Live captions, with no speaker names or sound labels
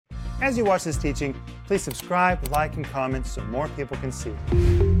As you watch this teaching, please subscribe, like, and comment so more people can see.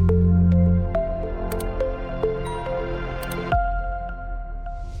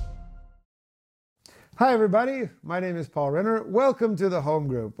 Hi everybody, my name is Paul Renner. Welcome to the home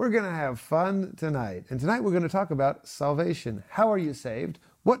group. We're going to have fun tonight. And tonight we're going to talk about salvation. How are you saved?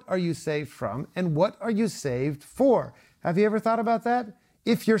 What are you saved from? And what are you saved for? Have you ever thought about that?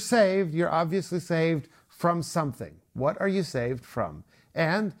 If you're saved, you're obviously saved from something. What are you saved from?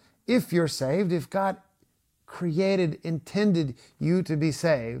 And if you're saved, if God intended you to be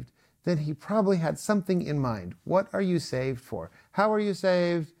saved, then He probably had something in mind. What are you saved for? How are you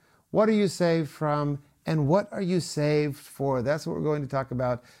saved? What are you saved from? And what are you saved for? That's what we're going to talk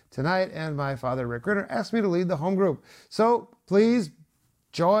about tonight. And my father, Rick Renner, asked me to lead the home group. So please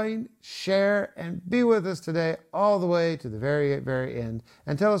join, share, and be with us today all the way to the very, very end.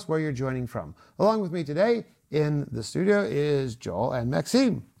 And tell us where you're joining from. Along with me today in the studio is Joel and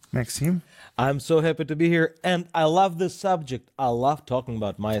Maxime. Maxime? I'm so happy to be here, and I love this subject. I love talking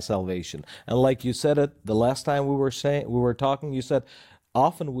about my salvation. And like you said it the last time we were talking, you said,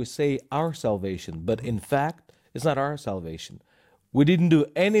 often we say our salvation, but in fact, it's not our salvation. We didn't do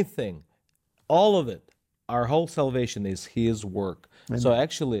anything. All of it, our whole salvation is His work. Amen. So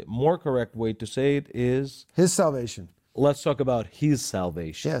actually, more correct way to say it is His salvation. Let's talk about His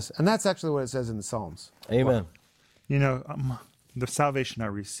salvation. Yes, and that's actually what it says in the Psalms. Amen. Wow. You know, the salvation I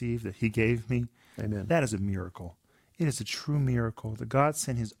received that He gave me, Amen. That is a miracle. It is a true miracle that God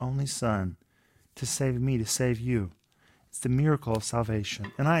sent His only Son to save me, to save you. It's the miracle of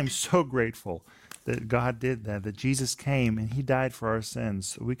salvation. And I am so grateful that God did that, that Jesus came and He died for our sins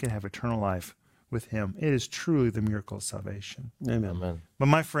so we can have eternal life with Him. It is truly the miracle of salvation. Amen. Amen. But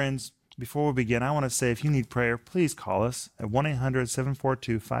my friends, before we begin, I want to say if you need prayer, please call us at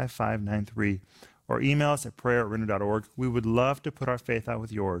 1-800-742-5593 or email us at prayer@renner.org. We would love to put our faith out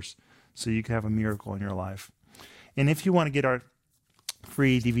with yours so you can have a miracle in your life. And if you want to get our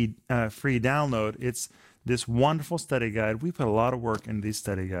free download, it's this wonderful study guide. We put a lot of work into these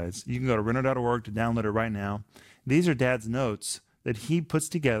study guides. You can go to renner.org to download it right now. These are Dad's notes that he puts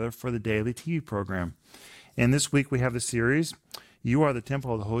together for the daily TV program. And this week we have the series, You Are the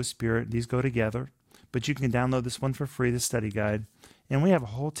Temple of the Holy Spirit. These go together. But you can download this one for free, the study guide. And we have a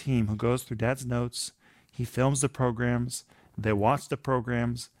whole team who goes through Dad's notes. He films the programs. They watch the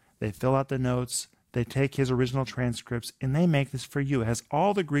programs. They fill out the notes. They take his original transcripts, and they make this for you. It has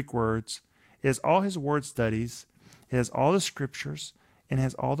all the Greek words. It has all his word studies. It has all the scriptures, and it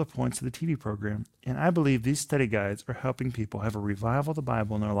has all the points of the TV program. And I believe these study guides are helping people have a revival of the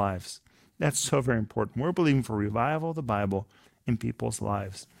Bible in their lives. That's so very important. We're believing for revival of the Bible in people's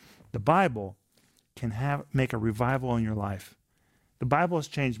lives. The Bible can make a revival in your life. The Bible has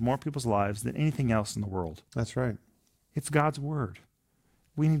changed more people's lives than anything else in the world. That's right. It's God's Word.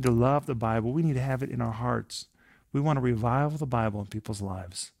 We need to love the Bible. We need to have it in our hearts. We want to revival the Bible in people's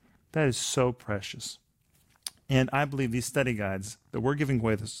lives. That is so precious. And I believe these study guides that we're giving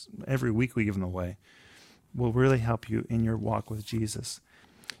away every week we give them away will really help you in your walk with Jesus.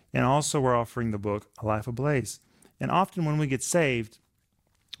 And also we're offering the book, A Life Ablaze. And often when we get saved,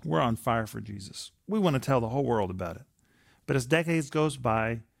 we're on fire for Jesus. We want to tell the whole world about it. But as decades goes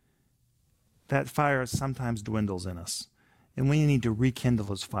by, that fire sometimes dwindles in us. And we need to rekindle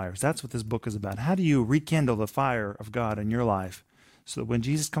those fires. That's what this book is about. How do you rekindle the fire of God in your life so that when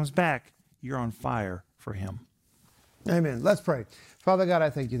Jesus comes back, you're on fire for Him? Amen. Let's pray. Father God, I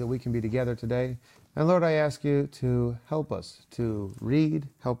thank You that we can be together today. And Lord, I ask You to help us to read,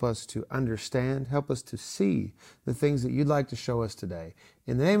 help us to understand, help us to see the things that You'd like to show us today.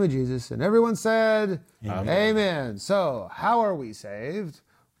 In the name of Jesus, and everyone said, Amen. Amen. So, how are we saved?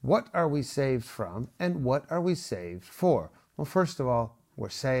 What are we saved from? And what are we saved for? Well, first of all, we're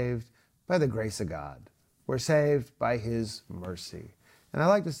saved by the grace of God. We're saved by His mercy. And I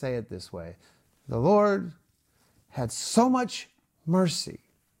like to say it this way. The Lord had so much mercy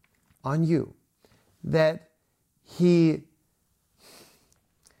on you that He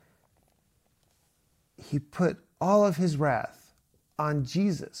put all of His wrath on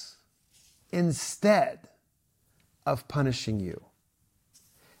Jesus instead of punishing you.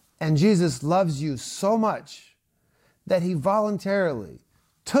 And Jesus loves you so much that He voluntarily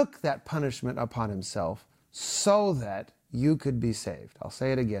took that punishment upon Himself so that you could be saved. I'll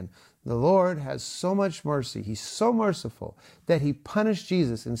say it again. The Lord has so much mercy. He's so merciful that He punished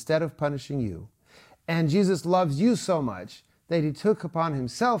Jesus instead of punishing you. And Jesus loves you so much that He took upon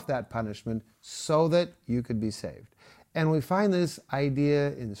Himself that punishment so that you could be saved. And we find this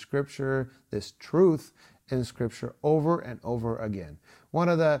idea in Scripture, this truth in Scripture over and over again. One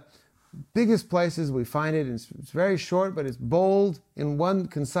of the biggest places we find it, and it's very short, but it's bold in one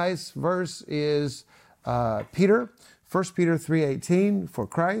concise verse, is Peter, 1 Peter 3:18, for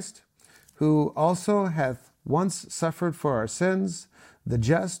Christ, who also hath once suffered for our sins, the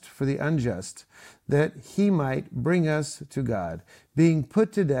just for the unjust, that he might bring us to God, being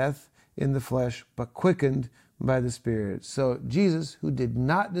put to death in the flesh, but quickened by the Spirit. So Jesus, who did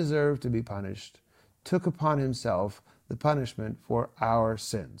not deserve to be punished, took upon himself the punishment for our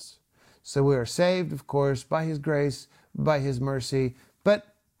sins. So we are saved, of course, by his grace, by his mercy.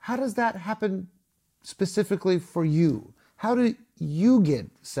 But how does that happen specifically for you? How do you get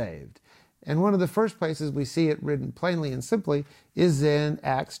saved? And one of the first places we see it written plainly and simply is in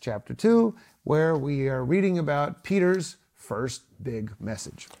Acts chapter 2, where we are reading about Peter's first big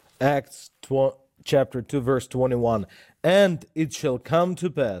message. Acts chapter 2, verse 21. And it shall come to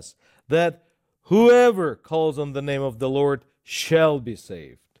pass that whoever calls on the name of the Lord shall be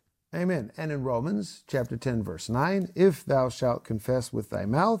saved. Amen. And in Romans chapter 10, verse 9, if thou shalt confess with thy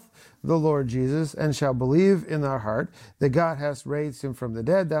mouth the Lord Jesus, and shalt believe in thy heart that God hath raised him from the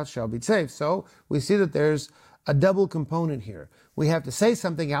dead, thou shalt be saved. So we see that there's a double component here. We have to say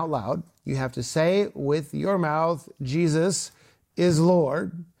something out loud. You have to say with your mouth, Jesus is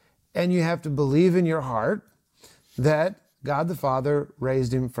Lord, and you have to believe in your heart that God the Father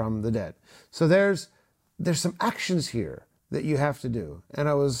raised him from the dead. So there's some actions here that you have to do. And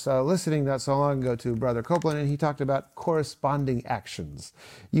I was listening not so long ago to Brother Copeland, and he talked about corresponding actions.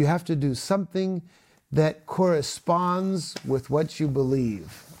 You have to do something that corresponds with what you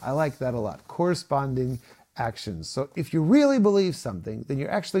believe. I like that a lot. Corresponding actions. So if you really believe something, then you're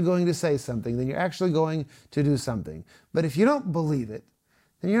actually going to say something, then you're actually going to do something. But if you don't believe it,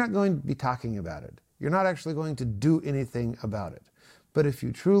 then you're not going to be talking about it. You're not actually going to do anything about it. But if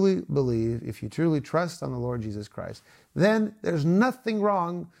you truly believe, if you truly trust on the Lord Jesus Christ, then there's nothing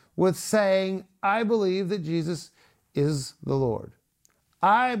wrong with saying, I believe that Jesus is the Lord.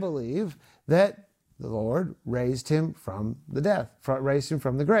 I believe that the Lord raised him from the death, raised him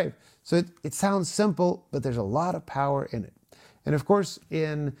from the grave. So it sounds simple, but there's a lot of power in it. And of course,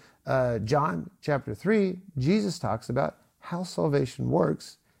 in John chapter 3, Jesus talks about how salvation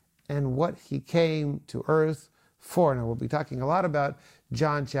works and what he came to earth for. Now, we'll be talking a lot about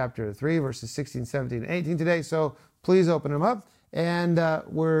John chapter 3, verses 16, 17, and 18 today, so please open them up. And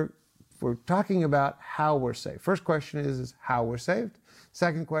we're talking about how we're saved. First question is how we're saved.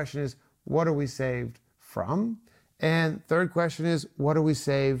 Second question is, what are we saved from? And third question is, what are we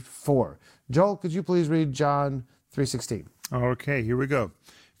saved for? Joel, could you please read John 3:16? Okay, here we go.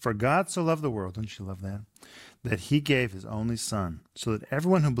 For God so loved the world, don't you love that he gave his only Son, so that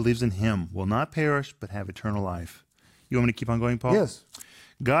everyone who believes in him will not perish, but have eternal life. You want me to keep on going, Paul? Yes.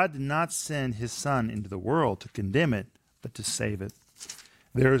 God did not send his Son into the world to condemn it, but to save it.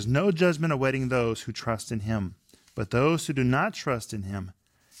 There is no judgment awaiting those who trust in him, but those who do not trust in him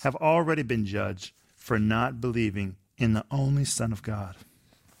have already been judged for not believing in the only Son of God.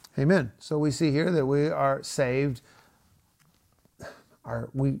 Amen. So we see here that we are saved.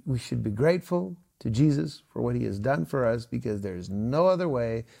 We should be grateful to Jesus for what he has done for us, because there's no other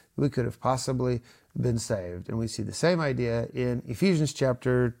way we could have possibly been saved. And we see the same idea in Ephesians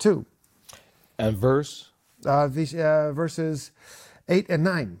chapter 2. And Verses 8 and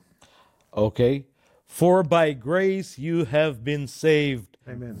 9. Okay. For by grace you have been saved.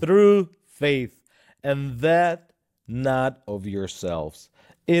 Amen. Through faith, and that not of yourselves.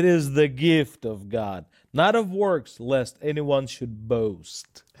 It is the gift of God, not of works, lest anyone should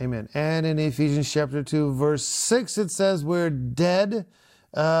boast. Amen. And in Ephesians chapter 2, verse 6, it says we're dead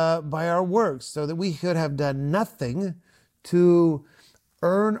by our works, so that we could have done nothing to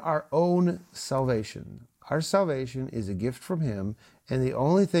earn our own salvation. Our salvation is a gift from him, and the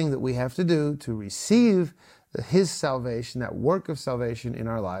only thing that we have to do to receive his salvation, that work of salvation in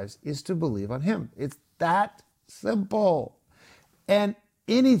our lives, is to believe on him. It's that simple. And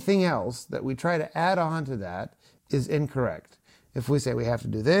anything else that we try to add on to that is incorrect. If we say we have to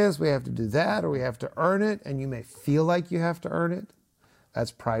do this, we have to do that, or we have to earn it, and you may feel like you have to earn it,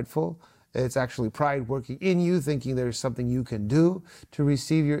 that's prideful. It's actually pride working in you, thinking there's something you can do to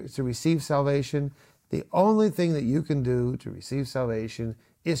receive salvation. The only thing that you can do to receive salvation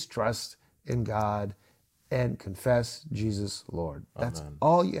is trust in God and confess Jesus Lord. That's Amen.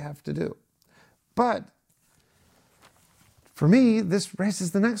 all you have to do. But for me, this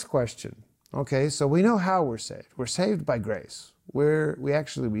raises the next question. Okay, so we know how we're saved. We're saved by grace. We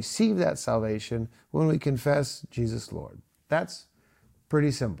actually receive that salvation when we confess Jesus Lord. That's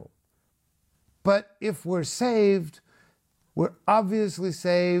pretty simple. But if we're saved, we're obviously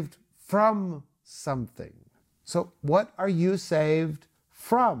saved from something. So what are you saved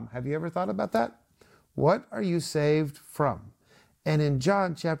from? Have you ever thought about that? What are you saved from? And in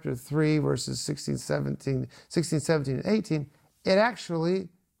John chapter 3, verses 16, 17, and 18, it actually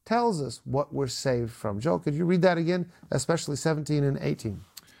tells us what we're saved from. Joel, could you read that again, especially 17 and 18?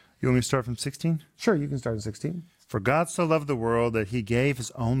 You want me to start from 16? Sure, you can start in 16. For God so loved the world that he gave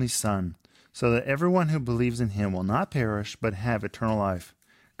his only Son, so that everyone who believes in him will not perish, but have eternal life.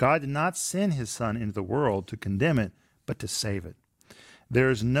 God did not send his Son into the world to condemn it, but to save it. There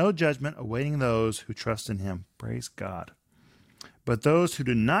is no judgment awaiting those who trust in him. Praise God. But those who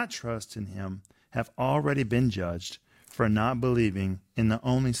do not trust in him have already been judged for not believing in the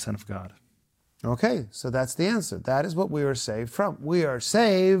only Son of God. Okay, so that's the answer. That is what we are saved from. We are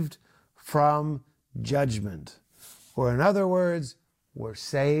saved from judgment. Or in other words, we're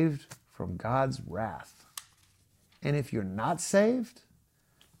saved from God's wrath. And if you're not saved,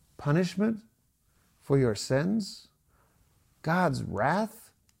 punishment for your sins, God's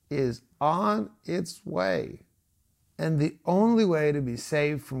wrath is on its way. And the only way to be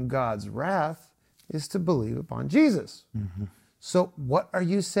saved from God's wrath is to believe upon Jesus. Mm-hmm. So what are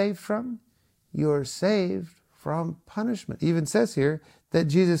you saved from? You're saved from punishment. It even says here that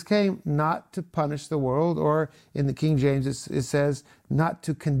Jesus came not to punish the world, or in the King James it says not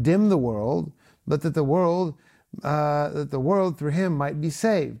to condemn the world, but that the world through him might be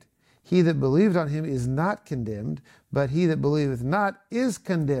saved. He that believed on him is not condemned, but he that believeth not is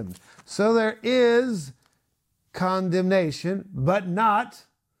condemned. So there is condemnation, but not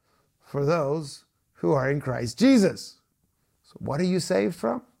for those who are in Christ Jesus. So what are you saved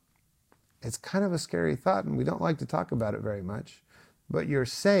from? It's kind of a scary thought, and we don't like to talk about it very much, but you're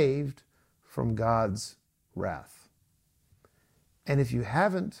saved from God's wrath. And if you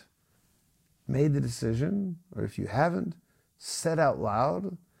haven't made the decision, or if you haven't said out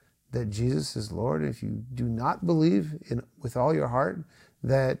loud that Jesus is Lord, if you do not believe with all your heart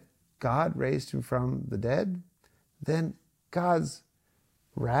that God raised him from the dead, then God's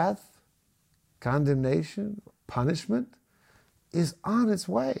wrath, condemnation, punishment is on its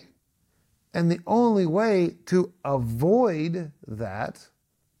way. And the only way to avoid that,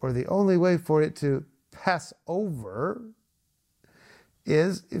 or the only way for it to pass over,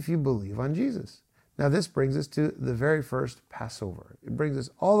 is if you believe on Jesus. Now this brings us to the very first Passover. It brings us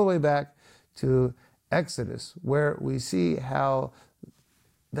all the way back to Exodus, where we see how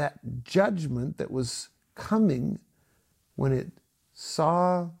that judgment that was coming when it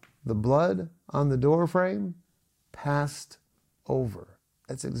saw the blood on the doorframe passed over.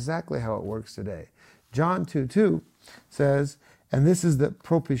 That's exactly how it works today. John 2:2 says, and this is the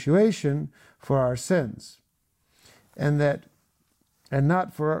propitiation for our sins, and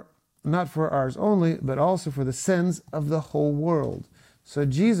not for ours only, but also for the sins of the whole world. So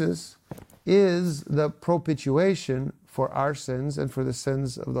Jesus is the propitiation for our sins and for the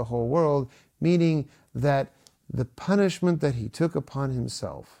sins of the whole world, meaning that the punishment that he took upon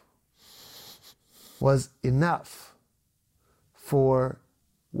himself was enough for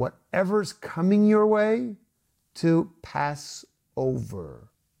whatever's coming your way to pass over.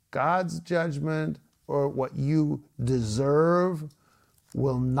 God's judgment, or what you deserve,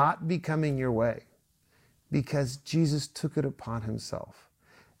 will not be coming your way because Jesus took it upon himself.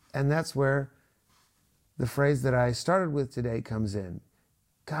 And that's where the phrase that I started with today comes in.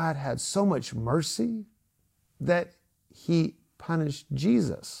 God had so much mercy that he punished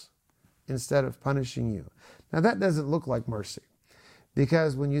Jesus instead of punishing you. Now that doesn't look like mercy,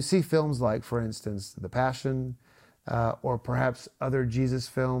 because when you see films like, for instance, The Passion, or perhaps other Jesus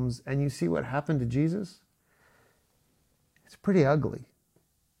films, and you see what happened to Jesus, it's pretty ugly.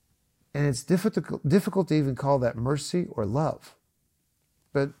 And it's difficult to even call that mercy or love.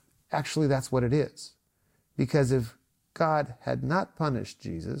 But actually that's what it is. Because if God had not punished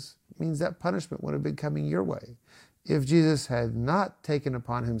Jesus, it means that punishment would have been coming your way. If Jesus had not taken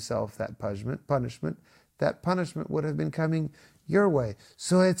upon himself that punishment, that punishment would have been coming your way.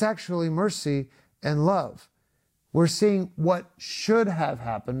 So it's actually mercy and love. We're seeing what should have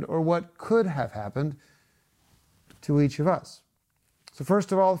happened, or what could have happened to each of us. So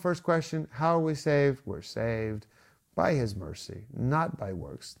first of all, the first question, how are we saved? We're saved by his mercy, not by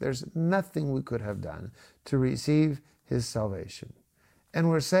works. There's nothing we could have done to receive his salvation. And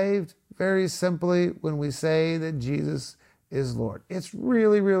we're saved very simply when we say that Jesus is Lord. It's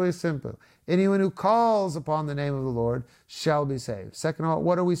really, really simple. Anyone who calls upon the name of the Lord shall be saved. Second of all,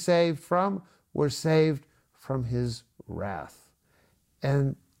 what are we saved from? We're saved from his wrath.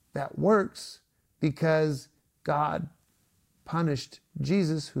 And that works because God punished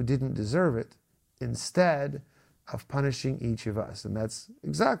Jesus, who didn't deserve it, instead of punishing each of us. And that's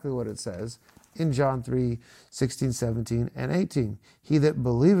exactly what it says in John 3, 16, 17, and 18. He that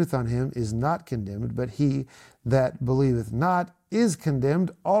believeth on him is not condemned, but he that believeth not is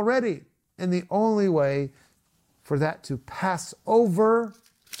condemned already. And the only way for that to pass over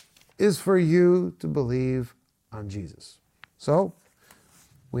is for you to believe on Jesus. So,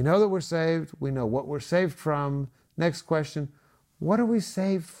 we know that we're saved. We know what we're saved from. Next question, what are we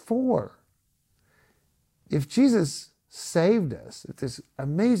saved for? If Jesus saved us, if this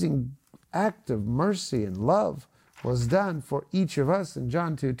amazing act of mercy and love was done for each of us, and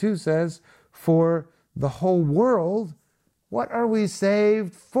John 2:2 says, for the whole world, what are we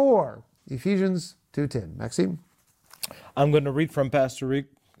saved for? Ephesians 2:10. Maxime? I'm going to read from Pastor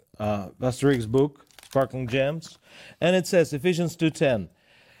Rick's book, Sparkling Gems, and it says, Ephesians 2:10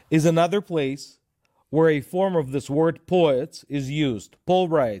 is another place where a form of this word poets is used. Paul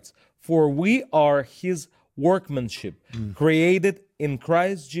writes, for we are his workmanship, created in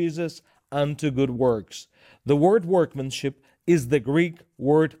Christ Jesus unto good works. The word workmanship is the Greek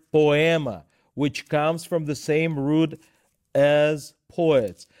word poema, which comes from the same root as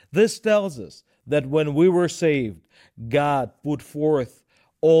poets. This tells us that when we were saved, God put forth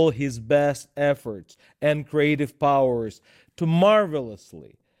all his best efforts and creative powers to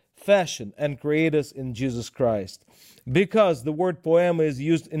marvelously fashion and create us in Jesus Christ. Because the word poema is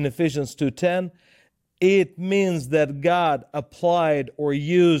used in Ephesians 2:10, it means that God applied or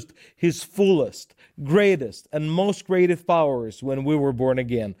used his fullest, greatest, and most creative powers when we were born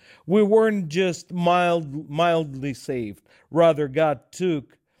again. We weren't just mildly saved. Rather, God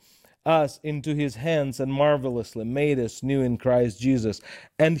took us into his hands and marvelously made us new in Christ Jesus.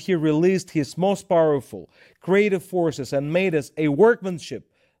 And he released his most powerful creative forces and made us a workmanship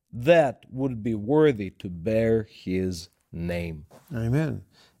that would be worthy to bear his name. Amen.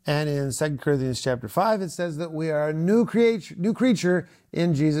 And in 2 Corinthians chapter 5, it says that we are a new creature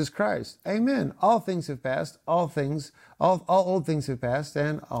in Jesus Christ. Amen. All things have passed, all old things have passed,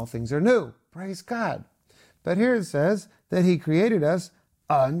 and all things are new. Praise God. But here it says that he created us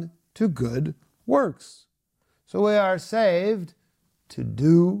unto good works. So we are saved to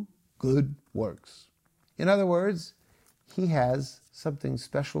do good works. In other words, he has something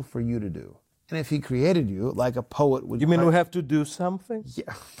special for you to do. And if he created you, like a poet would... You mean we have to do something?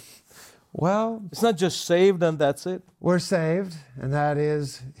 Yeah. Well... It's not just saved and that's it? We're saved, and that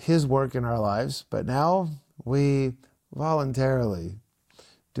is his work in our lives. But now we voluntarily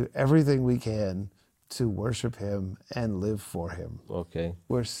do everything we can to worship him and live for him. Okay.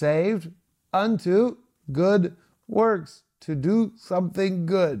 We're saved unto good works, to do something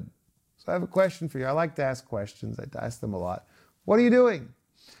good. So I have a question for you. I like to ask questions. I ask them a lot. What are you doing?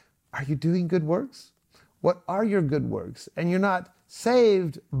 Are you doing good works? What are your good works? And you're not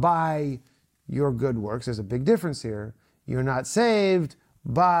saved by your good works. There's a big difference here. You're not saved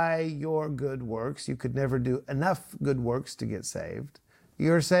by your good works. You could never do enough good works to get saved.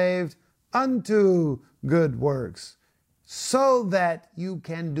 You're saved unto good works, so that you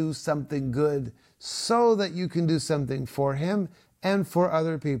can do something good, so that you can do something for him and for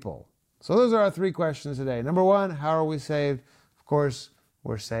other people. So those are our three questions today. Number one, how are we saved? Of course,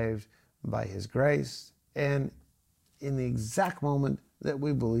 we're saved by his grace and in the exact moment that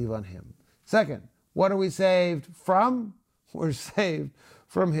we believe on him. Second, what are we saved from? We're saved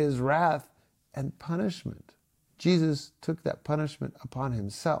from his wrath and punishment. Jesus took that punishment upon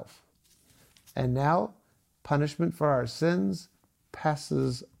himself. And now, punishment for our sins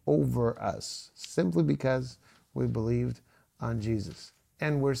passes over us simply because we believed on Jesus.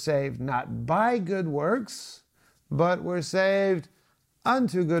 And we're saved not by good works, but we're saved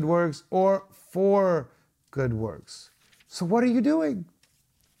unto good works or for good works. So what are you doing?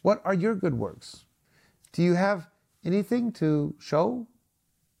 What are your good works? Do you have anything to show?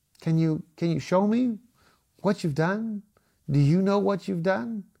 Can you show me what you've done? Do you know what you've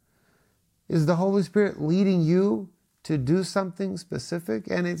done? Is the Holy Spirit leading you to do something specific?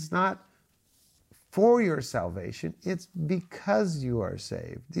 And it's not for your salvation, it's because you are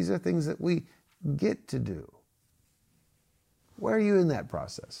saved. These are things that we get to do. Where are you in that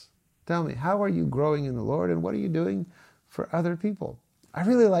process? Tell me, how are you growing in the Lord, and what are you doing for other people? I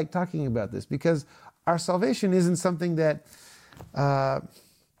really like talking about this because our salvation isn't something that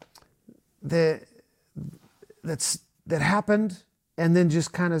happened and then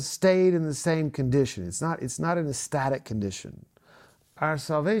just kind of stayed in the same condition. It's not in a static condition. Our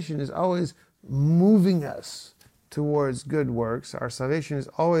salvation is always moving us towards good works. Our salvation is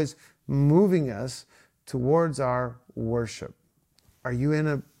always moving us towards our worship. Are you in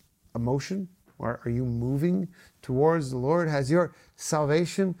a motion? Or are you moving towards the Lord? Has your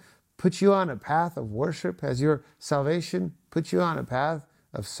salvation put you on a path of worship? Has your salvation put you on a path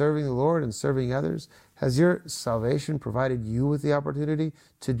of serving the Lord and serving others? Has your salvation provided you with the opportunity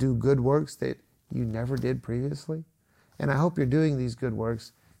to do good works that you never did previously? And I hope you're doing these good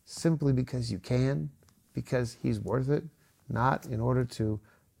works simply because you can, because He's worth it, not in order to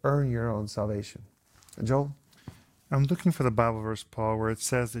earn your own salvation. Joel? I'm looking for the Bible verse, Paul, where it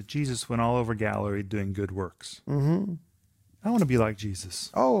says that Jesus went all over Galilee doing good works. Mm-hmm. I want to be like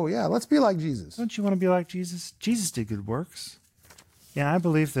Jesus. Oh, yeah, let's be like Jesus. Don't you want to be like Jesus? Jesus did good works. Yeah, I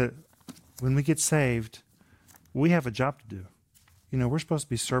believe that when we get saved, we have a job to do. You know, we're supposed to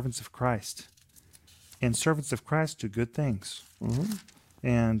be servants of Christ. And servants of Christ do good things. Mm-hmm.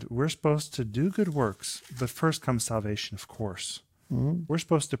 And we're supposed to do good works, but first comes salvation, of course. Mm-hmm. We're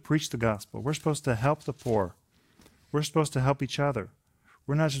supposed to preach the gospel. We're supposed to help the poor. We're supposed to help each other.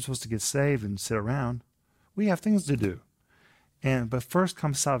 We're not just supposed to get saved and sit around. We have things to do. But first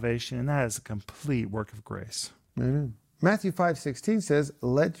comes salvation, and that is a complete work of grace. Amen. Matthew 5:16 says,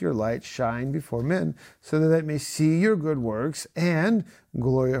 "Let your light shine before men, so that they may see your good works and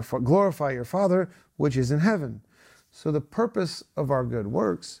glorify your Father which is in heaven." So the purpose of our good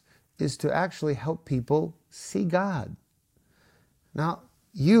works is to actually help people see God. Now,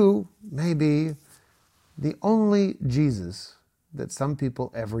 you may be the only Jesus that some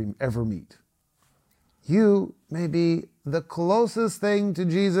people ever meet. You may be the closest thing to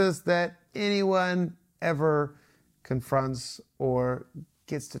Jesus that anyone ever confronts or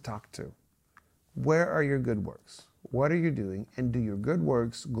gets to talk to. Where are your good works? What are you doing? And do your good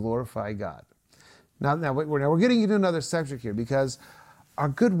works glorify God? Now we're getting into another subject here, because our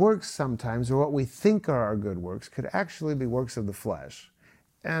good works sometimes, or what we think are our good works, could actually be works of the flesh.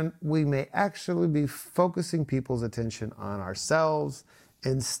 And we may actually be focusing people's attention on ourselves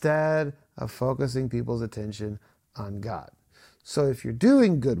instead of focusing people's attention on God. So if you're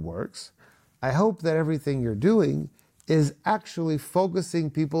doing good works, I hope that everything you're doing is actually focusing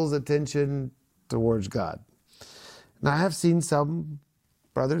people's attention towards God. Now, I have seen some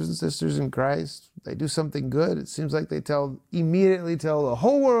brothers and sisters in Christ, they do something good. It seems like they immediately tell the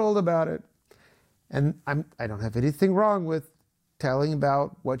whole world about it. And I don't have anything wrong with telling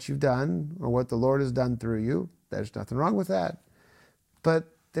about what you've done or what the Lord has done through you. There's nothing wrong with that. But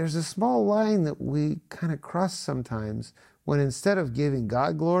there's a small line that we kind of cross sometimes, when instead of giving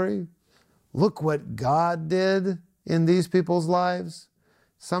God glory, look what God did in these people's lives,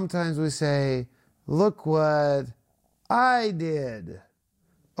 sometimes we say, look what I did.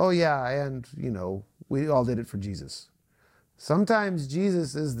 Oh yeah, and we all did it for Jesus. Sometimes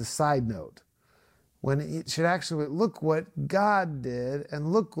Jesus is the side note, when it should actually look what God did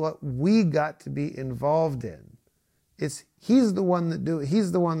and look what we got to be involved in. He's the one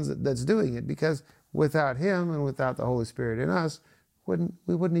that's doing it, because without Him and without the Holy Spirit in us,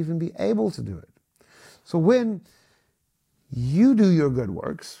 we wouldn't even be able to do it. So when you do your good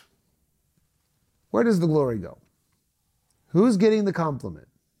works, where does the glory go? Who's getting the compliment?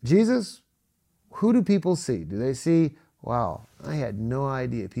 Jesus? Who do people see? Do they see, wow, I had no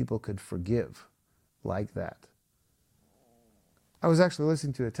idea people could forgive like that? I was actually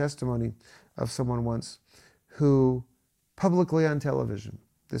listening to a testimony of someone once who publicly on television,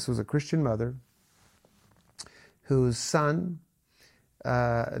 this was a Christian mother whose son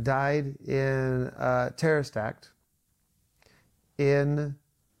died in a terrorist act in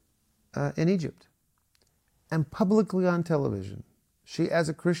Egypt. And publicly on television, she, as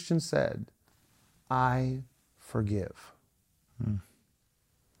a Christian, said, I forgive.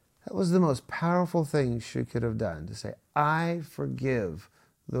 That was the most powerful thing she could have done, to say, I forgive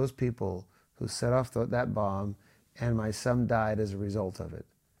those people who set off that bomb, and my son died as a result of it.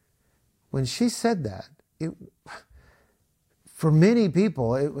 When she said that, for many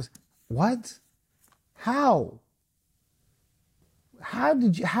people, it was, what? How? How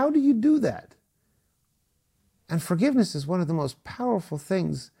do you do that? And forgiveness is one of the most powerful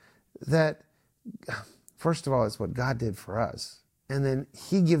things that, first of all, it's what God did for us. And then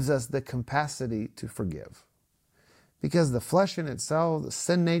He gives us the capacity to forgive. Because the flesh in itself, the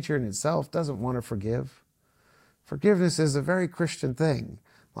sin nature in itself, doesn't want to forgive. Forgiveness is a very Christian thing.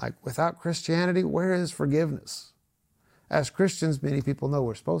 Like, without Christianity, where is forgiveness? As Christians, many people know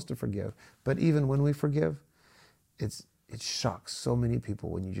we're supposed to forgive. But even when we forgive, it shocks so many people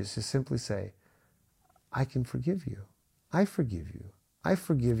when you just simply say, I can forgive you. I forgive you. I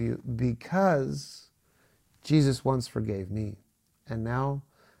forgive you because Jesus once forgave me. And now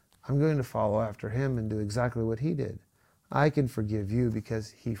I'm going to follow after Him and do exactly what He did. I can forgive you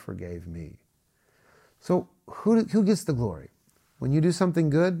because He forgave me. So who gets the glory? When you do something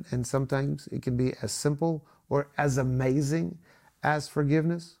good, and sometimes it can be as simple or as amazing as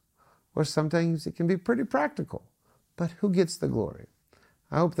forgiveness, or sometimes it can be pretty practical. But who gets the glory?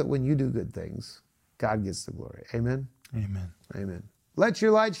 I hope that when you do good things, God gets the glory. Amen? Amen. Amen. Let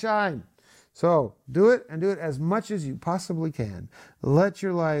your light shine. So do it, and do it as much as you possibly can. Let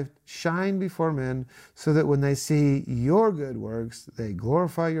your light shine before men, so that when they see your good works, they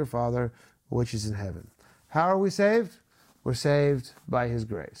glorify your Father which is in heaven. How are we saved? We're saved by His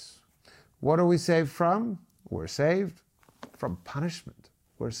grace. What are we saved from? We're saved from punishment.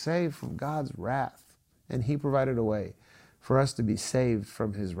 We're saved from God's wrath. And He provided a way for us to be saved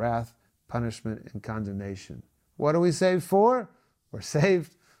from His wrath, punishment, and condemnation. What are we saved for? We're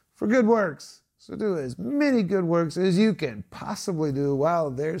saved for good works. So do as many good works as you can possibly do while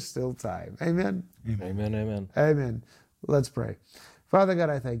there's still time. Amen? Amen, amen. Amen. Let's pray. Father God,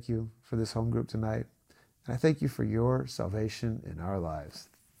 I thank you for this home group tonight. And I thank you for your salvation in our lives.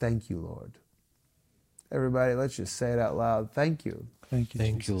 Thank you, Lord. Everybody, let's just say it out loud. Thank you. Thank you,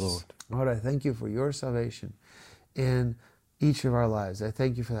 Thank you, Jesus. Lord. Lord, I thank you for your salvation in each of our lives. I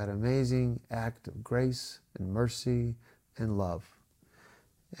thank you for that amazing act of grace and mercy and love.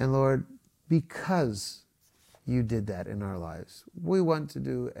 And Lord, because you did that in our lives, we want to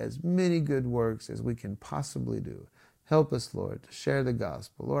do as many good works as we can possibly do. Help us, Lord, to share the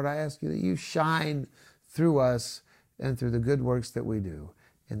gospel. Lord, I ask you that you shine through us and through the good works that we do.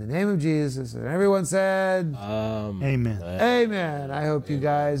 In the name of Jesus, and everyone said, Amen. Amen. I hope you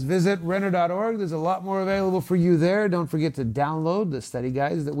guys visit Renner.org. There's a lot more available for you there. Don't forget to download the study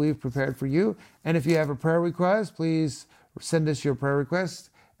guides that we've prepared for you. And if you have a prayer request, please send us your prayer request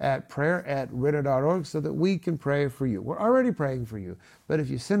at prayer@renner.org so that we can pray for you. We're already praying for you, but if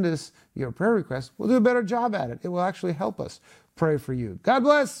you send us your prayer request, we'll do a better job at it. It will actually help us pray for you. God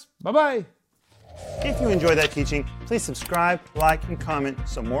bless. Bye-bye. If you enjoyed that teaching, please subscribe, like, and comment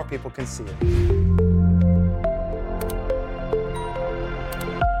so more people can see it.